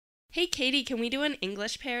Hey Katie, can we do an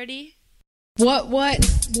English parody? What?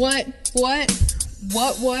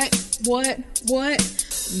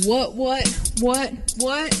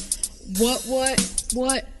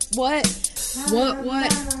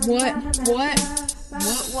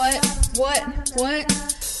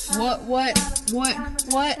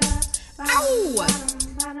 Ow!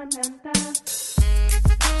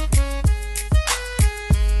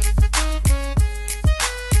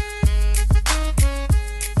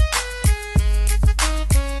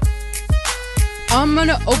 I'm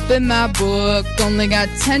gonna open my book, only got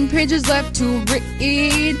 10 pages left to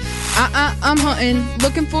read. I'm hunting,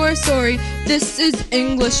 looking for a story. This is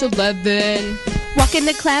English 11. Walking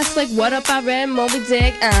to class like, what up, I read Moby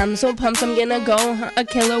Dick. I'm so pumped, I'm gonna go hunt a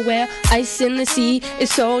killer whale. Ice in the sea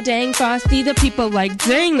is so dang frosty. The people like,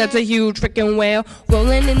 dang, that's a huge freaking whale.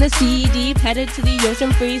 Rolling in the sea deep, headed to the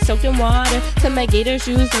ocean free, soaked in water. To my gator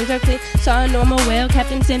shoes, those are clean. Saw a normal whale,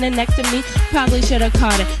 captain standing next to me. Probably should've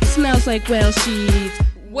caught it, smells like whale sheets.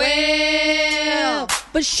 Whale!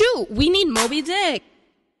 But shoot, we need Moby Dick.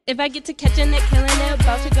 If I get to catching it, killing it,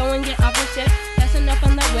 about to go and get off the ship. That's enough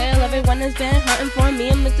on that whale, everyone has been hunting for me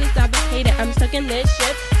and Mrs. Fabricator. I'm stuck in this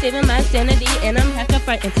ship, saving my sanity, and I'm hecka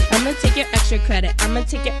fighting. I'ma take your extra credit,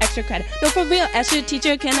 No, for real, ask your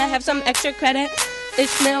teacher, can I have some extra credit?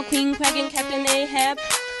 It's Snail, Queen, Kraken, Captain Ahab,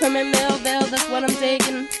 Herman Melville, that's what I'm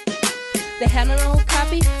digging. They had an old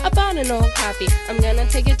copy, I bought an old copy. I'm gonna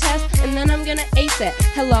take a test, and then I'm gonna ace it.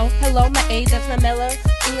 Hello, my A, that's my mellow.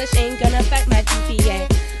 English ain't gonna affect my GPA.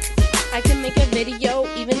 I can make a video,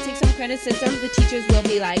 even take some criticism. The teachers will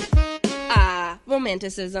be like,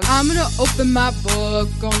 romanticism. I'm gonna open my book,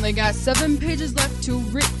 only got 7 pages left to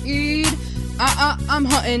read. I'm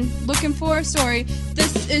hunting, looking for a story.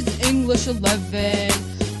 This is English 11.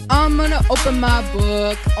 I'm gonna open my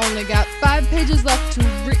book, only got 5 pages left to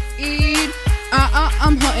read.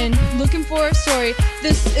 I'm hunting, looking for a story.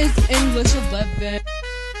 This is English 11.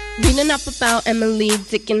 Reading up about Emily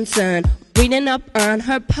Dickinson, reading up on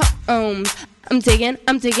her poems. I'm digging,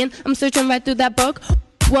 I'm searching right through that book.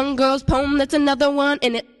 One girl's poem, that's another one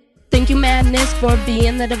in it. Thank you, madness, for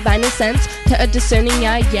being the divinest sense to a discerning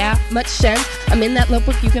eye, yeah, much sense. I'm in that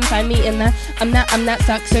notebook, you can find me in that. I'm not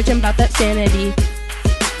stuck searching about that sanity.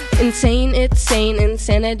 Insane, it's sane,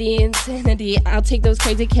 insanity. I'll take those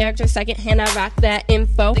crazy characters secondhand, I rock that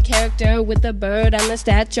info. The character with the bird on the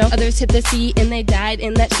statue. Others hit the sea and they died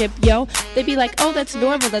in that ship, yo. They be like, oh, that's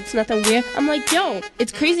normal, that's nothing weird. I'm like, yo,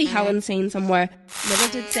 it's crazy how insane some were.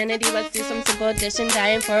 Limited sanity, let's do some simple addition.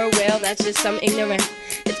 Dying for a whale, that's just some ignorant.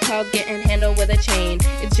 It's called getting handled with a chain.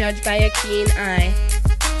 It's judged by a keen eye.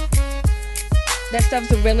 That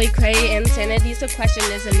stuff's really cray, insanity's the question,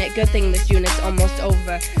 isn't it? Good thing this unit's almost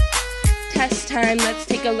over. Test time, let's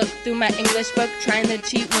take a look through my English book. Trying to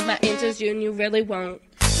cheat with my answers, you really won't.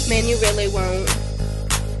 Man, you really won't.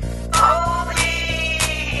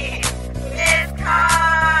 Foley!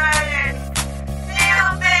 Mrs.Karnes!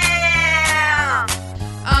 SnailFail!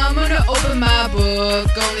 I'm gonna open my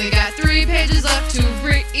book, only got 3 pages left to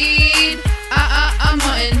read. I'm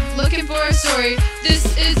hunting, looking for a story. This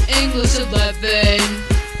is English 11.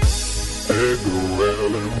 Edgar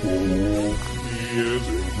Allan Poe, he is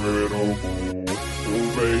incredible. So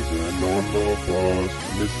vacant on the bus,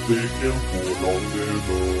 mistaken for long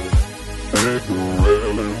ago. Edgar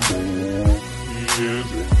Allan Poe, he is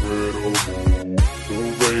incredible. So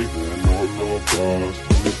vacant on the bus,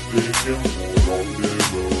 mistaken for long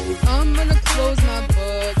ago. I'm gonna close my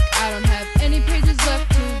book, I don't have any pages left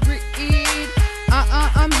to read.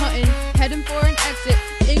 I'm hunting, heading for an exit.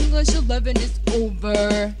 English 11 is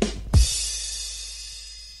over.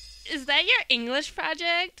 Is that your English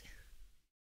project?